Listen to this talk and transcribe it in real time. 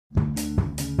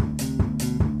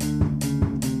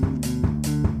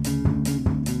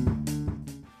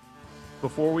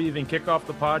before we even kick off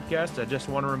the podcast, I just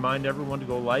want to remind everyone to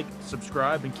go like,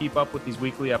 subscribe, and keep up with these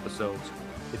weekly episodes.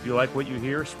 If you like what you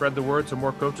hear, spread the word so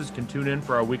more coaches can tune in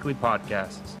for our weekly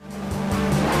podcasts.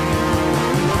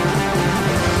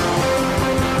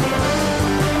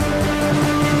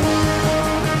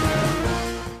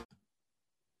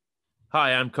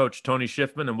 Hi, I'm Coach Tony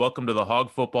Schiffman, and welcome to the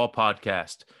Hog Football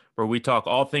Podcast, where we talk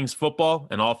all things football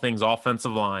and all things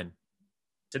offensive line.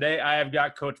 Today, I have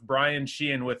got Coach Brian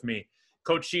Sheehan with me.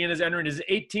 Coach Sheehan is entering his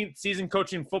 18th season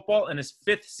coaching football and his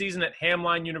 5th season at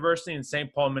Hamline University in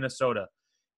St. Paul, Minnesota.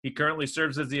 He currently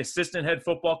serves as the assistant head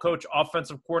football coach,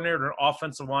 offensive coordinator, and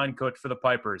offensive line coach for the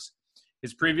Pipers.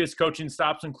 His previous coaching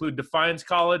stops include Defiance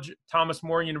College, Thomas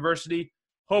More University,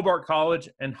 Hobart College,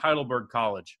 and Heidelberg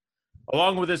College.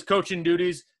 Along with his coaching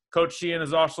duties, Coach Sheehan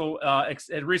has also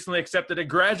recently accepted a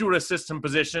graduate assistant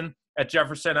position at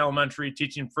Jefferson Elementary,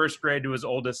 teaching first grade to his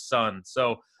oldest son.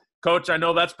 So, Coach, I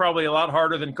know that's probably a lot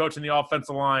harder than coaching the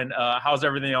offensive line. How's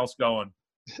everything else going?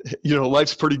 You know,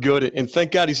 life's pretty good, and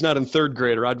thank God he's not in third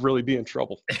grade, or I'd really be in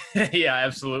trouble. Yeah,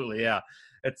 absolutely. Yeah,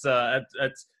 it's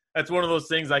one of those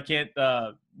things I can't.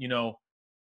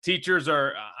 Teachers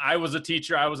are. I was a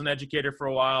teacher. I was an educator for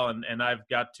a while, and I've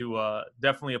got to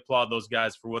definitely applaud those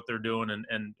guys for what they're doing,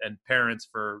 and parents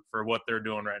for what they're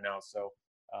doing right now. So.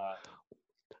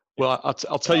 Well,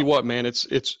 I'll tell you what, man.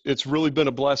 It's really been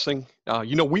a blessing.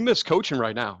 We miss coaching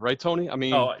right now, right, Tony? I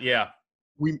mean, oh yeah.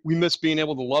 We miss being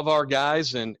able to love our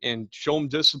guys and show them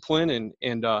discipline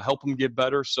and help them get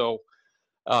better. So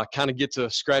kind of get to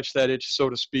scratch that itch, so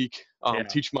to speak,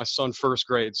 teach my son first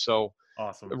grade. So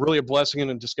awesome. Really a blessing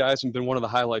in disguise and been one of the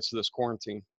highlights of this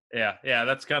quarantine. Yeah.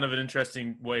 That's kind of an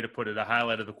interesting way to put it, a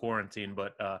highlight of the quarantine.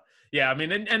 But I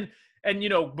mean,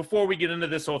 and before we get into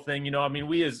this whole thing, I mean,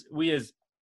 we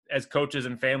as coaches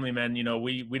and family men,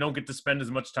 we don't get to spend as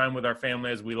much time with our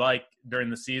family as we like during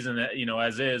the season,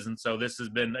 as is. And so this has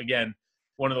been, again,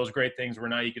 one of those great things where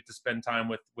now you get to spend time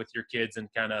with your kids and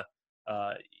kind of,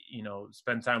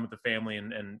 spend time with the family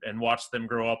and watch them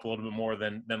grow up a little bit more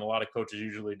than a lot of coaches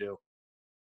usually do.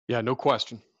 Yeah, no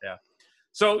question. Yeah.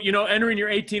 So, entering your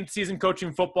 18th season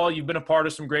coaching football, you've been a part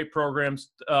of some great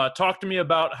programs. Talk to me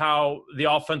about how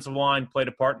the offensive line played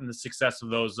a part in the success of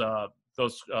those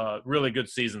really good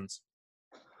seasons.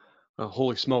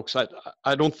 Holy smokes.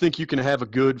 I don't think you can have a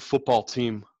good football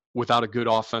team without a good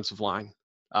offensive line.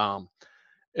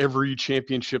 Every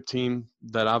championship team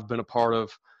that I've been a part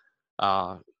of,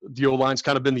 the O-line's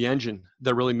kind of been the engine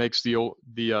that really makes the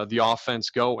offense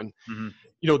go. And,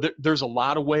 there's a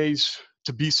lot of ways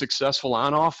to be successful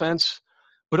on offense,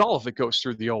 but all of it goes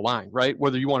through the O-line, right?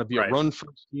 Whether you want to be a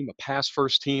run-first team, a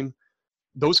pass-first team,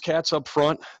 those cats up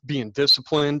front being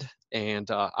disciplined and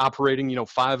operating,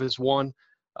 5 as 1,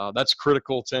 that's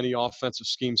critical to any offensive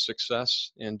scheme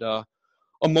success. And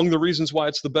among the reasons why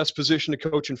it's the best position to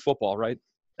coach in football, right?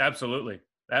 Absolutely.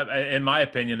 In my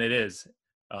opinion, it is.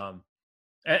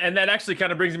 And that actually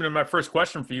kind of brings me to my first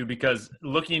question for you, because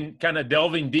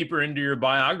delving deeper into your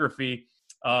biography,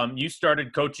 you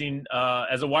started coaching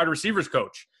as a wide receivers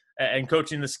coach and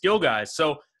coaching the skill guys.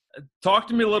 So talk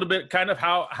to me a little bit kind of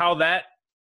how that,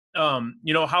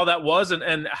 how that was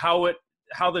and how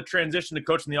the transition to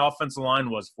coaching the offensive line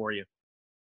was for you.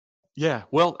 Yeah,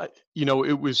 well,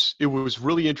 it was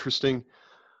really interesting.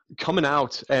 Coming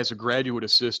out as a graduate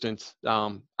assistant,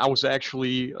 I was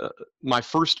actually my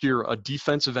first year a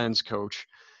defensive ends coach,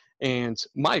 and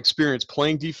my experience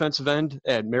playing defensive end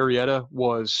at Marietta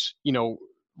was,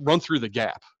 run through the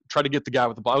gap, try to get the guy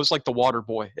with the ball. I was like the water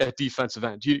boy at defensive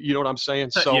end. You know what I'm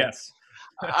saying? So yes.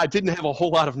 I didn't have a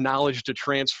whole lot of knowledge to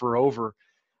transfer over.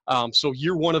 So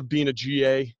year one of being a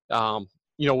GA,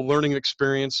 learning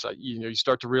experience, you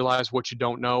start to realize what you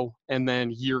don't know, and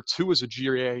then year 2 as a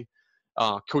GA.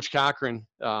 Coach Cochran,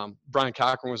 Brian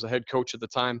Cochran was the head coach at the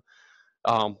time,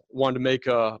 wanted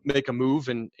to make a move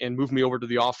and move me over to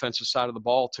the offensive side of the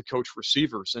ball to coach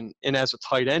receivers. And as a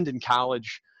tight end in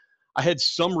college, I had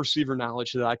some receiver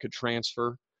knowledge that I could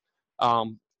transfer.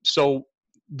 So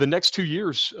the next 2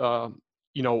 years,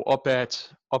 up at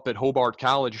Hobart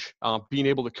College, being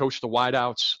able to coach the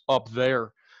wideouts up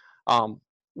there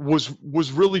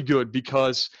was really good,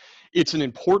 because it's an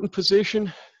important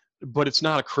position, but it's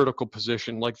not a critical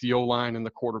position like the O-line and the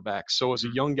quarterback. So as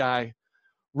a young guy,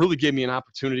 really gave me an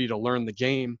opportunity to learn the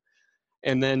game.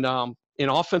 And then an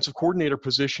offensive coordinator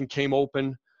position came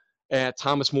open at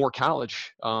Thomas More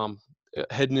College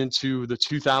heading into the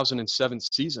 2007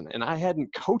 season. And I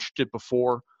hadn't coached it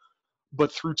before,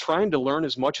 but through trying to learn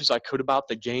as much as I could about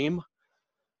the game,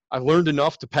 I learned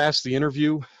enough to pass the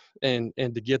interview and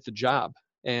to get the job.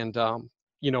 And,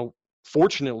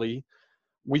 fortunately,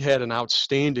 we had an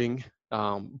outstanding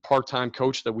part-time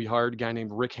coach that we hired, a guy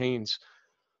named Rick Haynes,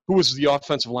 who was the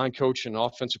offensive line coach and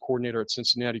offensive coordinator at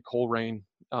Cincinnati Coleraine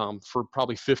for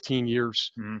probably 15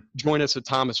 years, joined us at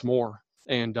Thomas More.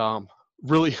 And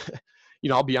really,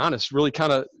 I'll be honest, really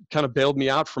kind of bailed me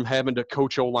out from having to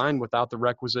coach O-line without the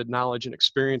requisite knowledge and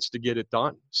experience to get it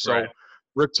done. So Right.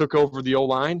 Rick took over the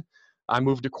O-line. I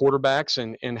moved to quarterbacks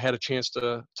and had a chance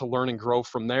to learn and grow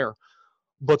from there.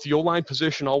 But the O-line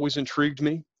position always intrigued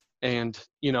me. And,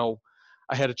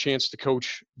 I had a chance to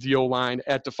coach the O-line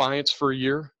at Defiance for a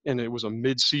year, and it was a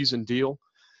mid-season deal.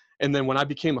 And then when I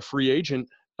became a free agent,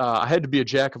 I had to be a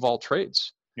jack of all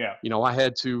trades. Yeah. I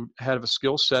had to have a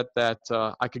skill set that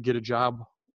I could get a job,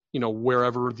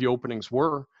 wherever the openings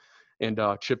were. And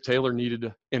Chip Taylor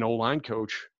needed an O-line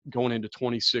coach going into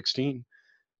 2016.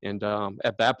 And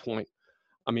at that point,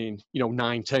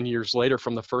 9-10 years later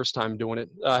from the first time doing it,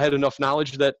 I had enough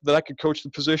knowledge that I could coach the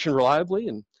position reliably.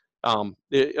 And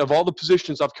of all the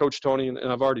positions I've coached, Tony, and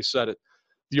I've already said it,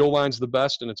 the O-line's the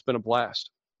best, and it's been a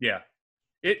blast. Yeah.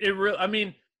 It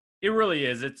really, it really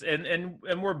is. It's and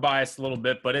we're biased a little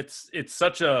bit, but it's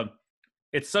such a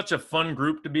fun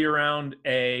group to be around.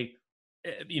 It's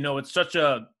such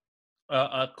a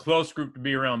close group to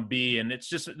be around. B, and it's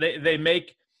just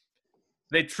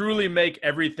they truly make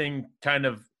everything kind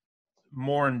of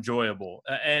more enjoyable.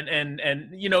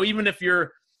 And even if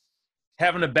you're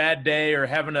having a bad day or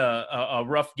having a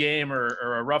rough game or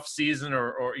a rough season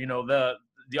or the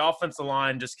offensive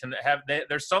line just can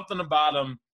there's something about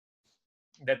them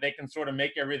that they can sort of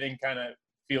make everything kind of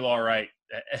feel all right,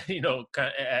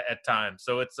 at times.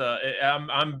 So it's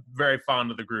I'm very fond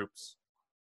of the groups.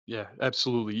 Yeah,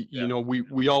 absolutely. Yeah.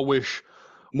 We all wish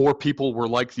more people were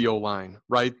like the O-line,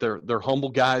 right? They're humble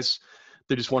guys.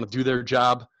 They just want to do their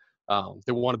job.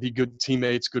 They want to be good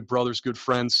teammates, good brothers, good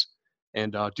friends,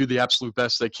 and do the absolute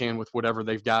best they can with whatever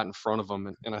they've got in front of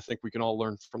them. And I think we can all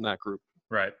learn from that group.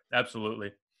 Right.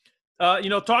 Absolutely.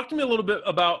 Talk to me a little bit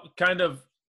about kind of,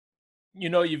 you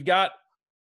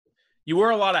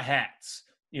wear a lot of hats,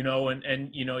 and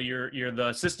you're the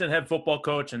assistant head football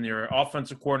coach and you're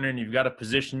offensive coordinator, and you've got a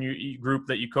position group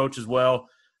that you coach as well.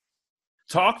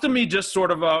 Talk to me just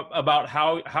sort of about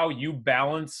how you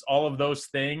balance all of those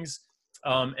things,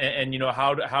 and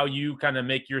how you kind of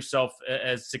make yourself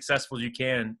as successful as you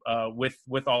can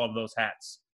with all of those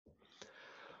hats.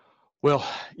 Well,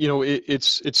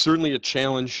 it's certainly a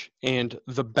challenge, and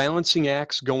the balancing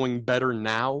act's going better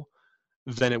now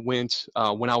than it went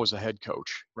when I was a head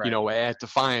coach. Right. At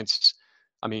Defiance,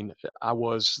 I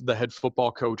was the head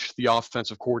football coach, the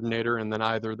offensive coordinator, and then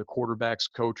either the quarterbacks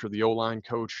coach or the O-line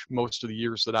coach most of the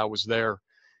years that I was there.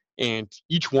 And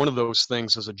each one of those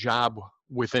things is a job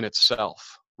within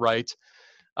itself, right?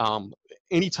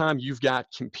 Anytime you've got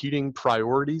competing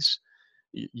priorities,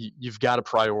 you've got to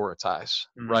prioritize,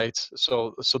 right?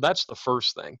 So that's the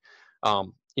first thing.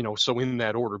 So in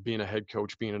that order, being a head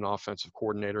coach, being an offensive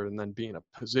coordinator, and then being a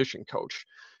position coach.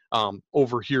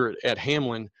 Over here at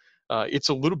Hamlin, it's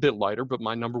a little bit lighter, but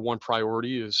my number one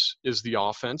priority is the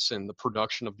offense and the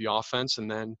production of the offense, and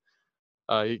then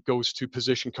it goes to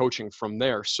position coaching from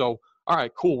there. So, all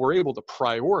right, cool, we're able to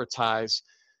prioritize.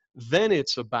 Then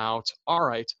it's about, all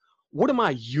right, what am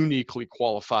I uniquely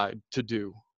qualified to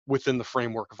do within the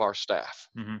framework of our staff,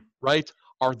 right?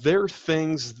 Are there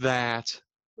things that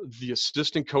the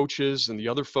assistant coaches and the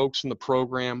other folks in the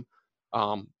program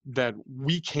that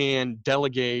we can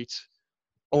delegate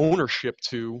ownership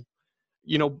to?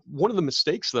 One of the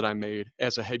mistakes that I made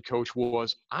as a head coach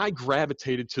was I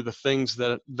gravitated to the things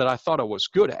that I thought I was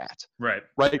good at, right?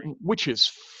 Which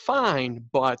is fine,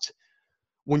 but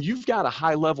when you've got a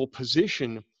high level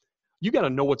position, you got to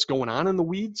know what's going on in the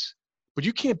weeds, but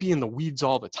you can't be in the weeds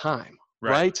all the time,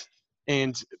 right?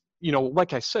 And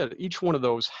like I said, each one of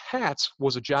those hats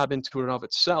was a job into and of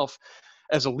itself.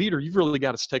 As a leader, you've really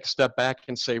got to take a step back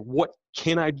and say, what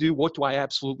can I do? What do I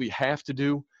absolutely have to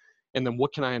do? And then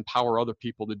what can I empower other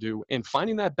people to do? And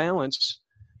finding that balance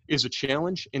is a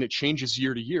challenge, and it changes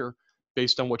year to year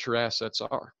based on what your assets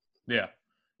are.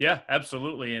 Yeah,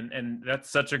 absolutely. And that's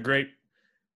such a great,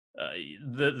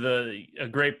 a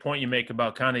great point you make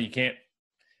about kind of, you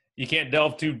can't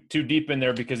delve too deep in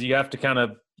there because you have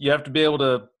to be able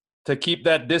to keep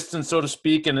that distance, so to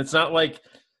speak. And it's not like,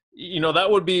 that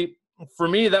would be, for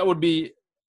me, that would be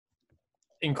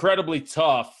incredibly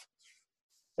tough,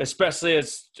 especially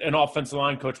as an offensive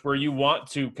line coach, where you want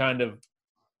to kind of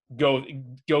go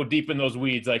deep in those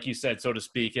weeds, like you said, so to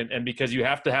speak. And because you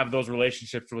have to have those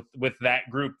relationships with that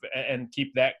group and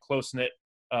keep that close-knit,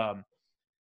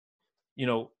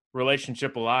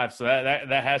 relationship alive. So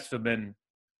that has to have been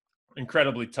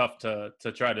incredibly tough to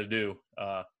try to do.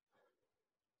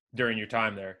 during your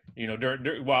time there,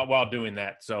 while doing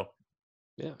that. So,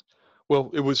 Yeah. Well,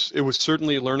 it was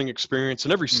certainly a learning experience,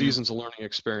 and every mhm. season's a learning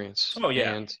experience. Oh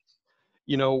yeah. And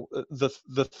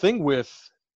the thing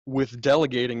with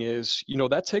delegating is,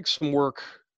 that takes some work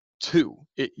too.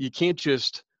 You can't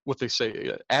just, what they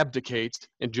say, abdicate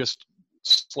and just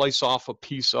slice off a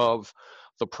piece of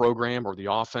the program or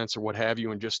the offense or what have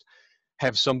you, and just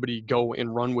have somebody go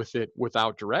and run with it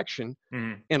without direction.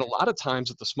 Mhm. And a lot of times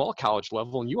at the small college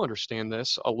level, and you understand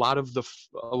this, a lot of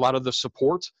the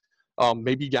support,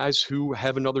 maybe guys who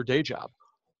have another day job,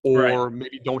 Right. or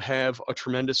maybe don't have a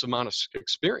tremendous amount of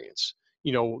experience.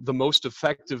 The most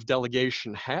effective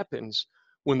delegation happens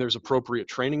when there's appropriate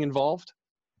training involved,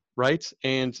 right?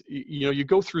 And you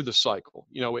go through the cycle.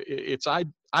 It's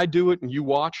I do it and you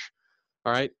watch.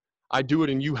 All right, I do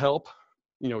it and you help.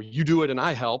 You do it and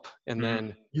I help, and Mhm.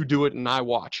 then you do it and I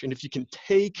watch. And if you can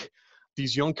take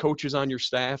these young coaches on your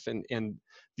staff and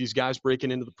these guys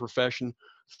breaking into the profession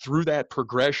through that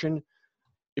progression,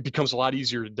 it becomes a lot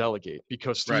easier to delegate,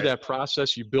 because through Right. that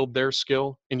process you build their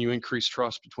skill and you increase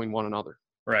trust between one another.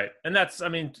 Right. And that's, I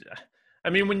mean,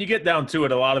 when you get down to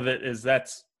it, a lot of it is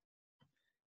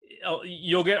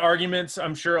you'll get arguments,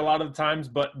 I'm sure, a lot of the times,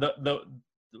 but the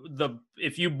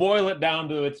if you boil it down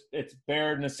to its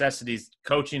bare necessities,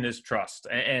 coaching is trust,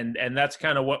 and that's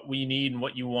kind of what we need and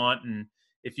what you want. And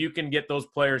if you can get those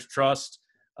players trust,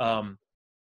 and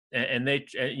they,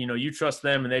 you trust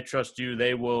them and they trust you,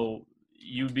 they will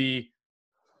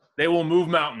move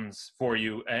mountains for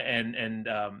you. And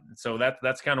so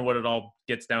that's kind of what it all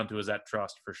gets down to, is that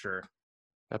trust, for sure.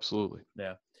 Absolutely.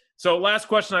 Yeah. So last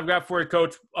question I've got for you,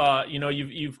 Coach.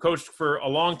 You've coached for a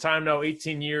long time now,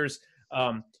 18 years.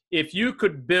 If you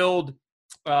could build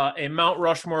a Mount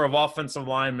Rushmore of offensive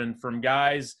linemen, from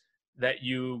guys that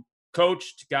you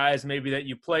coached, guys maybe that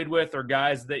you played with, or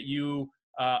guys that you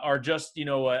are just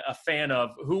a fan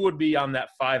of, who would be on that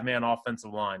 5-man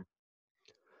offensive line?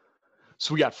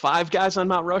 So we got 5 guys on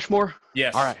Mount Rushmore.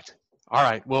 Yes. All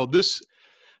right. Well, this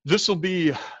will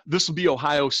be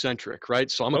Ohio centric, right?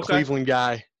 So I'm a Okay. Cleveland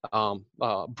guy,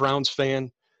 Browns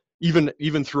fan,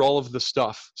 even through all of the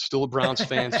stuff, still a Browns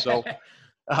fan. So,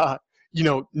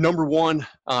 number one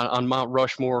on Mount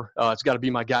Rushmore, it's got to be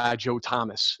my guy, Joe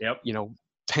Thomas. Yep.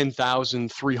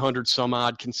 10,300 some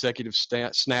odd consecutive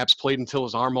snaps, played until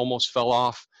his arm almost fell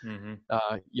off. Mm-hmm.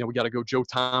 We got to go Joe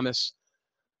Thomas.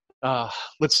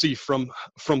 Let's see, from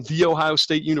The Ohio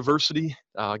State University,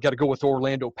 got to go with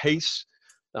Orlando Pace.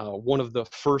 One of the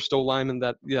first O-linemen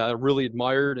that I really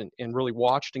admired and really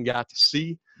watched and got to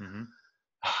see. Mm-hmm.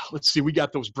 Let's see, we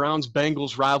got those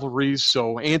Browns-Bengals rivalries.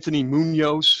 So Anthony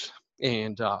Munoz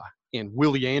and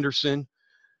Willie Anderson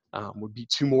would be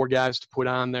 2 more guys to put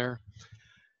on there.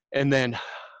 And then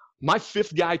my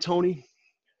 5th guy, Tony,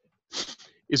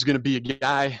 is going to be a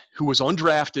guy who was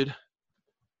undrafted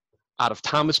out of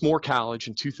Thomas More College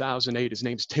in 2008. His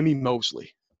name's Timmy Mosley,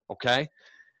 okay?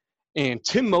 And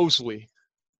Tim Mosley,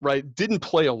 right, didn't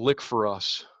play a lick for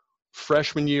us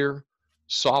freshman year,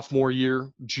 sophomore year,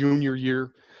 junior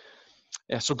year.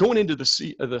 Yeah, so going into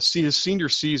his senior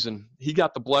season, he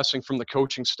got the blessing from the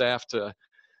coaching staff to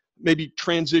maybe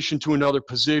transition to another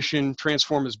position,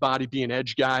 transform his body, be an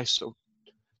edge guy. So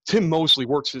Tim Mosley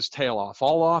works his tail off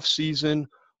all off season,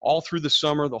 all through the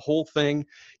summer, the whole thing,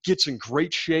 gets in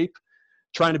great shape,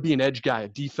 trying to be an edge guy, a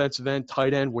defensive end,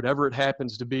 tight end, whatever it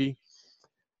happens to be.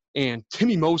 And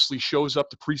Timmy Mosley shows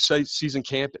up to preseason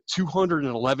camp at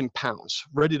 211 pounds,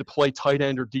 ready to play tight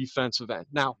end or defensive end.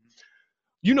 Now,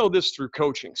 you know this through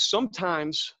coaching.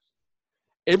 Sometimes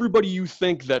everybody you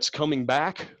think that's coming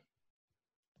back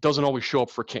doesn't always show up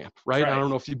for camp, right? I don't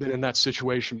know if you've been in that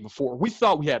situation before. We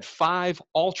thought we had 5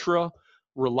 ultra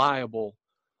reliable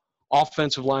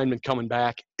offensive linemen coming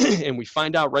back, and we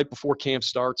find out right before camp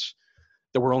starts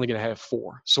that we're only going to have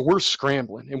 4. So we're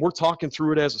scrambling, and we're talking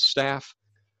through it as a staff.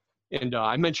 And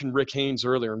I mentioned Rick Haynes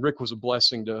earlier, and Rick was a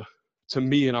blessing to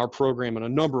me and our program in a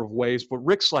number of ways. But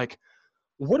Rick's like,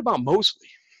 well, what about Mosley?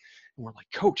 And we're like,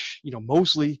 Coach,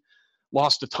 Mosley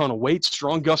lost a ton of weight,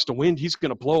 strong gust of wind, he's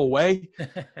going to blow away.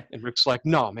 And Rick's like,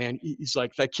 no, man. He's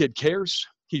like, that kid cares.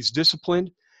 He's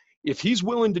disciplined. If he's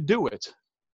willing to do it,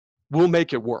 we'll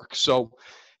make it work. So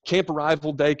camp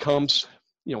arrival day comes.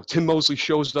 Tim Mosley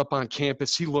shows up on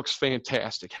campus. He looks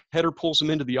fantastic. Header pulls him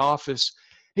into the office.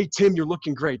 Hey, Tim, you're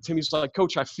looking great. Timmy's like,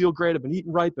 Coach, I feel great. I've been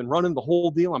eating right, been running the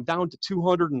whole deal. I'm down to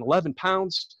 211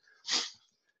 pounds.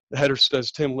 The header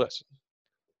says, Tim, listen,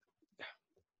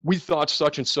 we thought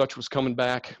such and such was coming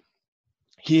back.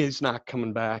 He is not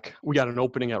coming back. We got an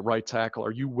opening at right tackle.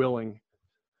 Are you willing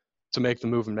to make the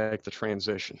move and make the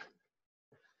transition?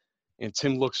 And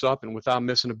Tim looks up, and without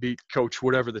missing a beat, Coach,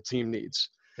 whatever the team needs.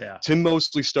 Yeah. Tim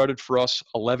Mosley started for us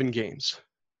 11 games,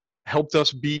 helped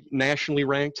us beat nationally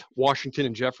ranked Washington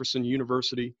and Jefferson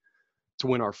University to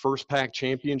win our first PAC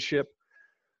championship.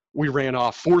 We ran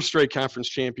off 4 straight conference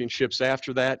championships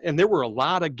after that. And there were a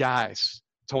lot of guys,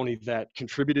 Tony, that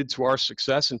contributed to our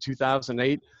success in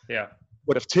 2008. Yeah.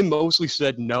 But if Tim Mosley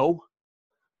said no,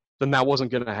 then that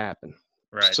wasn't going to happen.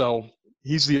 Right. So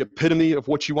he's the epitome of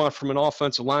what you want from an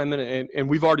offensive lineman. And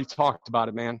we've already talked about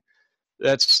it, man.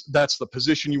 That's the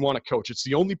position you want to coach. It's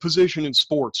the only position in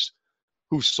sports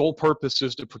whose sole purpose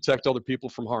is to protect other people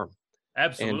from harm.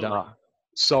 Absolutely. And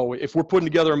so if we're putting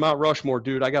together a Mount Rushmore,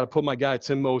 dude, I got to put my guy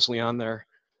Tim Mosley on there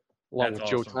along with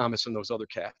Joe Thomas and those other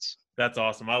cats. That's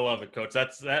awesome. I love it, Coach.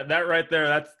 That right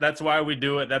there. That's why we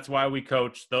do it. That's why we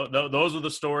coach. Those are the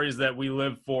stories that we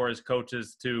live for as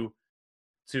coaches to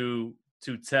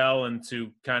tell and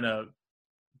to kind of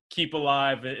keep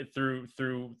alive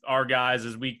through our guys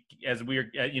as we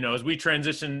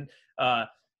transition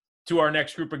to our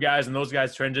next group of guys, and those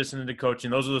guys transition into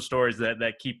coaching. Those are the stories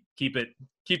that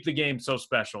keep the game so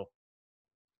special.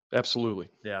 Absolutely.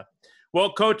 Yeah.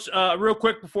 Well, Coach, real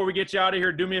quick before we get you out of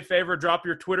here, do me a favor, drop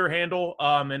your Twitter handle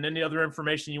and any other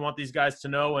information you want these guys to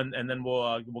know, and then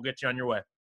we'll get you on your way.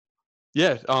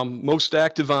 Yeah, most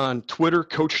active on Twitter,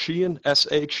 Coach Sheehan,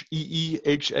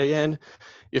 Sheehan.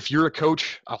 If you're a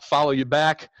coach, I'll follow you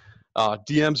back.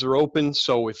 DMs are open,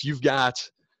 so if you've got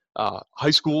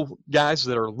high school guys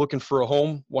that are looking for a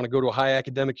home, want to go to a high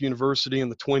academic university in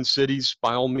the Twin Cities,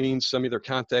 by all means, send me their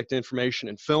contact information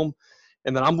and film.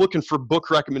 And then I'm looking for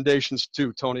book recommendations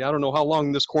too, Tony. I don't know how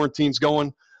long this quarantine's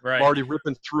going. Right. I'm already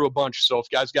ripping through a bunch. So if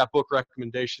guys got book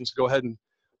recommendations, go ahead and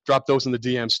drop those in the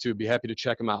DMs too. Be happy to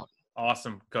check them out.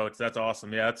 Awesome, Coach. That's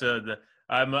awesome. Yeah,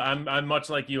 I'm much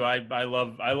like you. I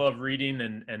love reading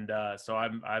and so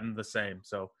I'm the same.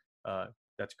 So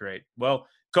that's great. Well,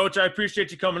 Coach, I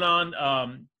appreciate you coming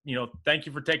on. Thank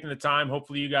you for taking the time.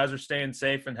 Hopefully you guys are staying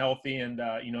safe and healthy, and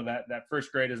that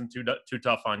first grade isn't too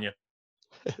tough on you.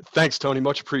 Thanks, Tony.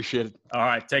 Much appreciated. All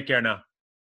right. Take care now.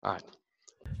 All right.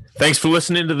 Thanks for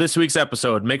listening to this week's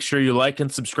episode. Make sure you like and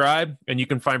subscribe, and you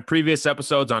can find previous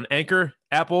episodes on Anchor,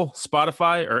 Apple,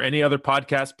 Spotify, or any other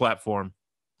podcast platform.